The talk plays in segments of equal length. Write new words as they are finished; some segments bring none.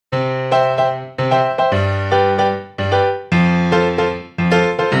Hey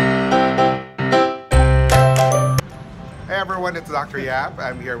everyone, it's Dr. Yap.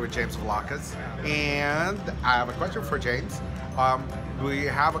 I'm here with James Voulakos, and I have a question for James. We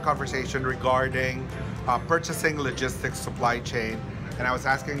have a conversation regarding purchasing, logistics, supply chain, and I was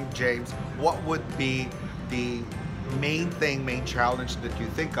asking James, what would be the main challenge that you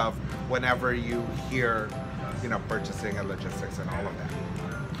think of whenever you hear, purchasing and logistics and all of that?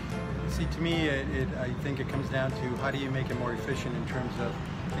 See, to me, I think it comes down to how do you make it more efficient in terms of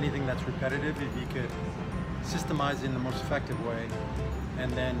anything that's repetitive. If you could systemize it in the most effective way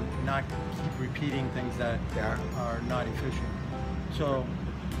and then not keep repeating things that are not efficient. So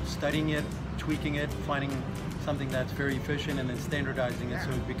studying it, tweaking it, finding something that's very efficient and then standardizing it so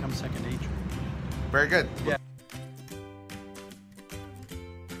it becomes second nature. Very good. Yeah.